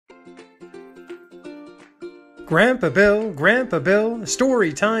Grandpa Bill,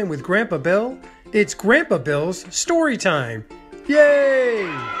 story time with Grandpa Bill. It's Grandpa Bill's story time. Yay!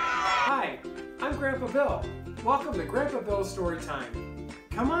 Hi, I'm Grandpa Bill. Welcome to Grandpa Bill's story time.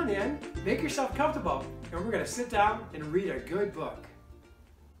 Come on in, make yourself comfortable, and we're going to sit down and read a good book.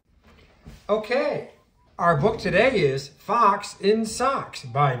 Okay, our book today is Fox in Socks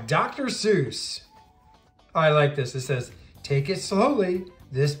by Dr. Seuss. I like this. It says, "Take it slowly.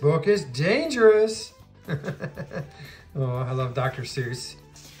 This book is dangerous." Oh, I love Dr. Seuss.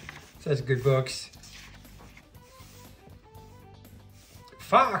 Such good books.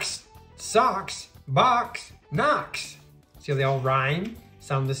 Fox, socks, box, knocks. See how they all rhyme?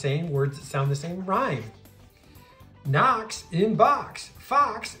 Sound the same? Words that sound the same rhyme. Knocks in box.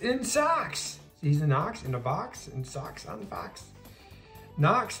 Fox in socks. He's a knocks in a box and socks on fox.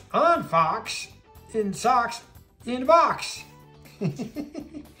 Knocks on fox in socks in a box.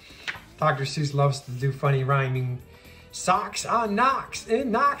 Dr. Seuss loves to do funny rhyming. Socks on knocks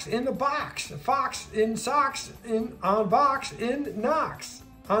in the box. Fox in socks in on box in knocks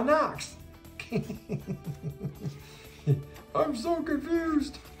on knocks. I'm so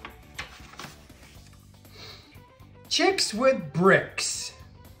confused. Chicks with bricks.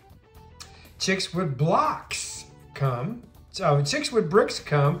 Chicks with blocks come. So chicks with bricks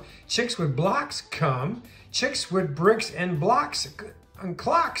come. Chicks with blocks come. Chicks with bricks and blocks and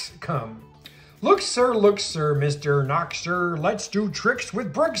clocks come. Look, sir, Mr. Knoxer. Let's do tricks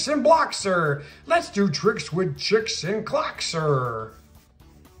with bricks and blocks, sir. Let's do tricks with chicks and clocks, sir.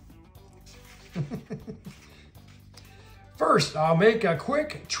 First, I'll make a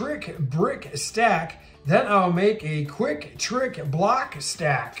quick trick brick stack. Then I'll make a quick trick block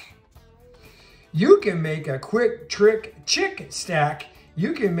stack. You can make a quick trick chick stack.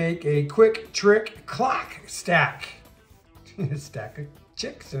 You can make a quick trick clock stack. A stack of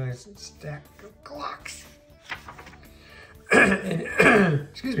chicks and a stack of clocks.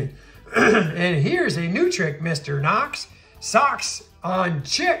 Excuse me. And here's a new trick, Mr. Knox. Socks on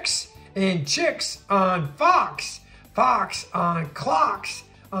chicks and chicks on fox. Fox on clocks,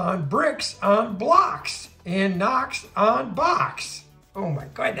 on bricks, on blocks, and knocks on box. Oh my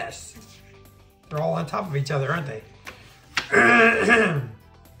goodness. They're all on top of each other, aren't they?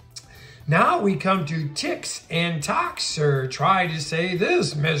 Now we come to ticks and tocks, sir. Try to say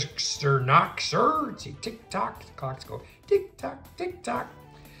this, Mr. Knoxer. See, tick-tock, the clocks go tick-tock, tick-tock.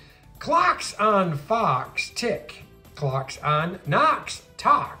 Clocks on fox, tick. Clocks on knocks,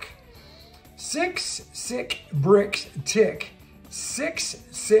 tock. 6 sick bricks, tick. 6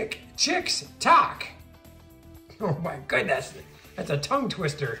 sick chicks, tock. Oh my goodness, that's a tongue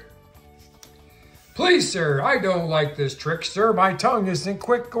twister. Please, sir, I don't like this trick, sir. My tongue isn't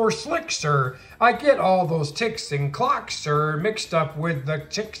quick or slick, sir. I get all those ticks and clocks, sir, mixed up with the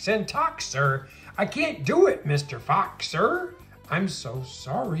chicks and tocks, sir. I can't do it, Mr. Fox, sir. I'm so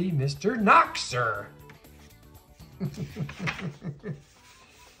sorry, Mr. Knox, sir.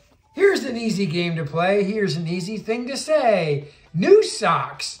 Here's an easy game to play. Here's an easy thing to say. New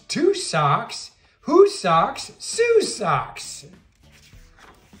socks, 2 socks. Whose socks? Sue's socks.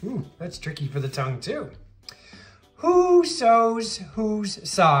 Ooh, that's tricky for the tongue too. Who sews whose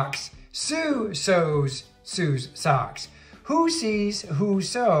socks? Sue sews Sue's socks. Who sees who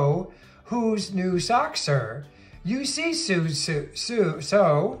sew whose new socks, sir? You see Sue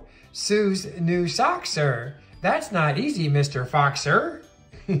sew Sue's new socks, sir. That's not easy, Mr. Fox, sir.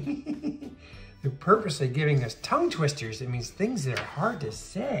 They're purposely giving us tongue twisters. It means things that are hard to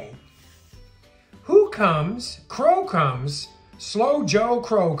say. Who comes? Crow comes. Slow Joe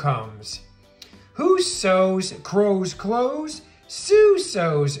Crow comes. Who sews crow's clothes? Sue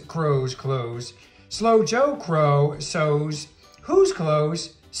sews crow's clothes. Slow Joe Crow sews whose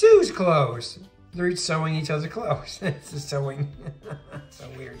clothes? Sue's clothes. They're each sewing each other's clothes. It's a sewing. So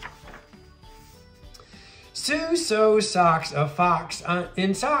weird. Sue sews socks of fox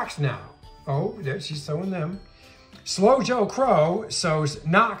in socks now. Oh, there she's sewing them. Slow Joe Crow sews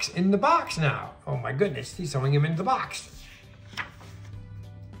knocks in the box now. Oh my goodness, he's sewing him in the box.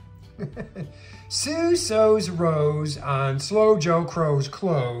 Sue sews rows on Slow Joe Crow's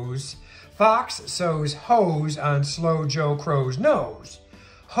clothes. Fox sews hose on Slow Joe Crow's nose.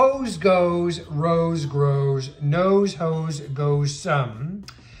 Hose goes, rose grows, nose hose goes some.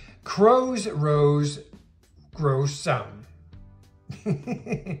 Crow's rose grows some.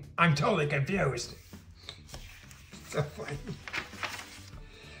 I'm totally confused. So funny.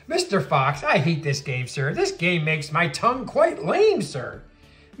 Mr. Fox, I hate this game, sir. This game makes my tongue quite lame, sir.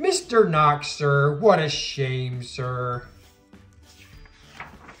 Mr. Knox, sir, what a shame, sir.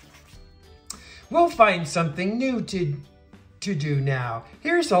 We'll find something new to to do now.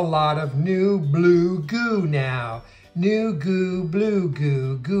 Here's a lot of new blue goo now. New goo, blue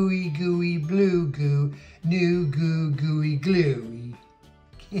goo, gooey, gooey, blue goo, new goo, gooey, gluey.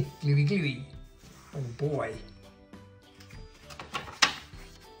 Gluey, gluey. Oh boy.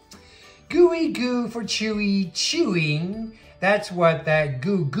 Gooey goo for chewy, chewing. That's what that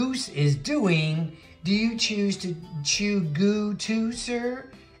goo goose is doing. Do you choose to chew goo too, sir?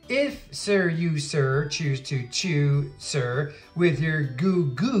 If, sir, you, sir, choose to chew, sir, with your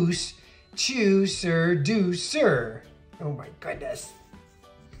goo goose, chew, sir, do, sir. Oh my goodness.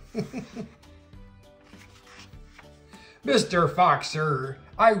 Mr. Fox, sir,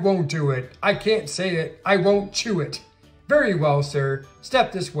 I won't do it. I can't say it. I won't chew it. Very well, sir.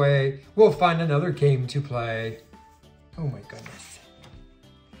 Step this way. We'll find another game to play. Oh my goodness.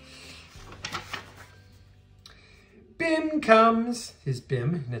 Bim comes, is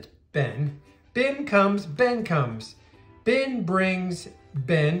Bim, and it's Ben. Bim comes, Ben comes. Ben brings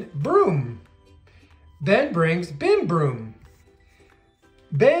Ben broom. Ben brings Bim broom.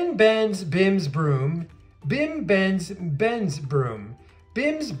 Ben bends Bim's broom. Bim bends Ben's broom.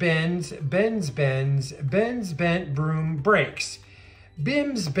 Bim's bends, Ben's bends, Ben's bent broom breaks.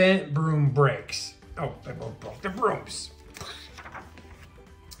 Bim's bent broom breaks. Oh, they both broke the brooms.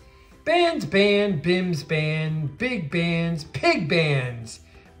 Band's band, Bim's band, big bands, pig bands.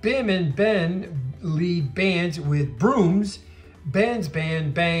 Bim and Ben lead bands with brooms. Ben's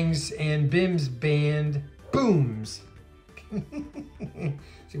band bangs and Bim's band booms.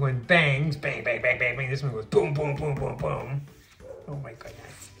 See, one bangs, bang, bang, bang, bang, bang. This one goes boom, boom, boom, boom, boom. Oh my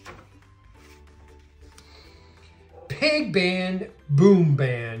goodness. Pig band, boom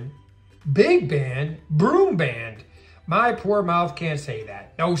band. Big band, broom band. My poor mouth can't say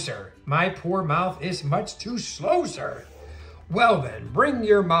that. No, sir. My poor mouth is much too slow, sir. Well then, bring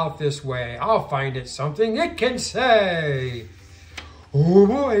your mouth this way. I'll find it something it can say. Oh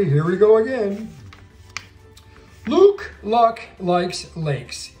boy, here we go again. Luke Luck likes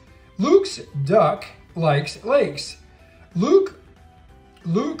lakes. Luke's duck likes lakes. Luke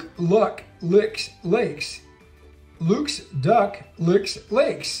Luck licks lakes. Luke's duck licks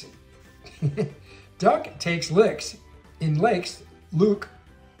lakes. Duck takes licks. In lakes, Luke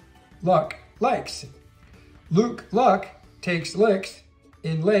Luck likes. Luke Luck takes licks.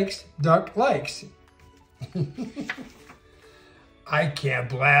 In lakes, duck likes. I can't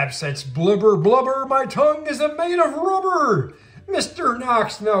blab such blubber blubber. My tongue isn't made of rubber. Mr.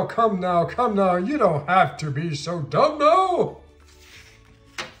 Knox, now come now, come now. You don't have to be so dumb now.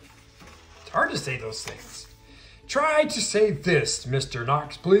 It's hard to say those things. Try to say this, Mr.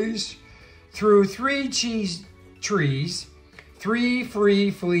 Knox, please. Through 3 cheese trees, 3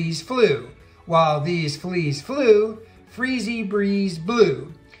 free fleas flew. While these fleas flew, freezy breeze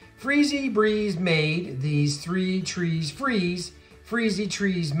blew. Freezy breeze made these 3 trees freeze. Freezy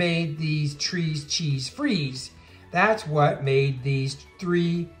trees made these trees cheese freeze. That's what made these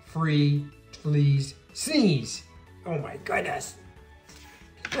 3 free fleas sneeze. Oh my goodness.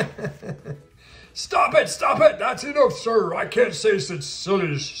 Stop it, stop it. That's enough, sir. I can't say such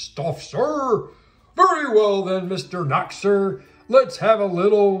silly stuff, sir. Very well then, Mr. Knox, sir. Let's have a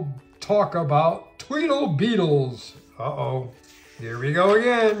little talk about Tweedle Beetles. Uh-oh, here we go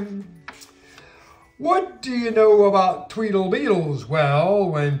again. What do you know about Tweedle Beetles? Well,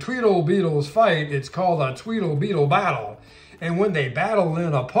 when Tweedle Beetles fight, it's called a Tweedle Beetle battle. And when they battle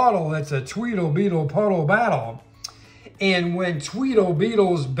in a puddle, it's a Tweedle Beetle puddle battle. And when Tweedle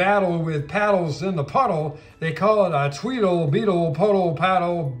Beetles battle with paddles in the puddle, they call it a Tweedle Beetle puddle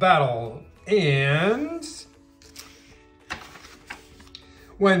paddle battle. And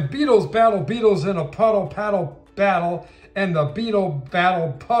when beetles battle beetles in a puddle paddle battle, and the beetle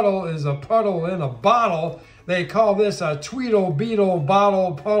battle puddle is a puddle in a bottle, they call this a Tweedle Beetle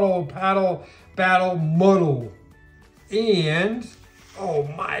bottle puddle paddle battle muddle. And, oh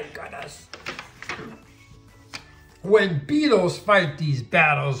my goodness. When beetles fight these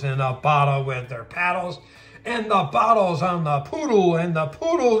battles in a bottle with their paddles, and the bottle's on the poodle, and the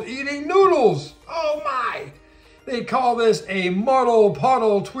poodle eating noodles. Oh my! They call this a muddle,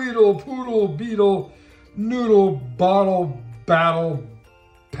 puddle, tweedle, poodle, beetle, noodle, bottle, battle,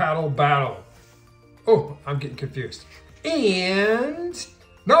 paddle, battle. Oh, I'm getting confused. And,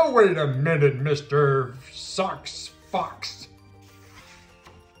 now wait a minute, Mr. Socks Fox.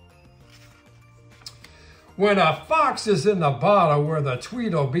 When a fox is in the bottle with a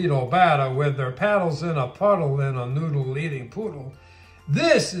Tweedle Beetle battle with their paddles in a puddle and a noodle eating poodle,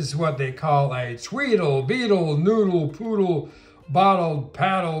 this is what they call a Tweedle Beetle noodle poodle bottled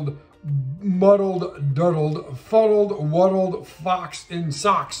paddled muddled duddled fuddled wuddled fox in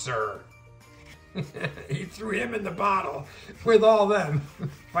socks, sir. He threw him in the bottle with all them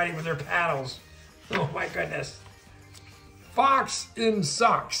fighting with their paddles. Oh my goodness. Fox in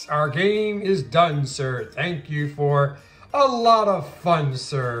Socks. Our game is done, sir. Thank you for a lot of fun,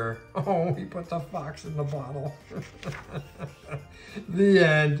 sir. Oh, he put the fox in the bottle. The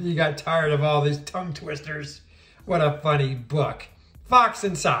end. He got tired of all these tongue twisters. What a funny book. Fox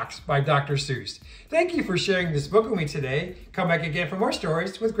in Socks by Dr. Seuss. Thank you for sharing this book with me today. Come back again for more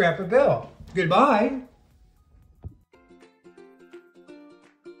stories with Grandpa Bill. Goodbye.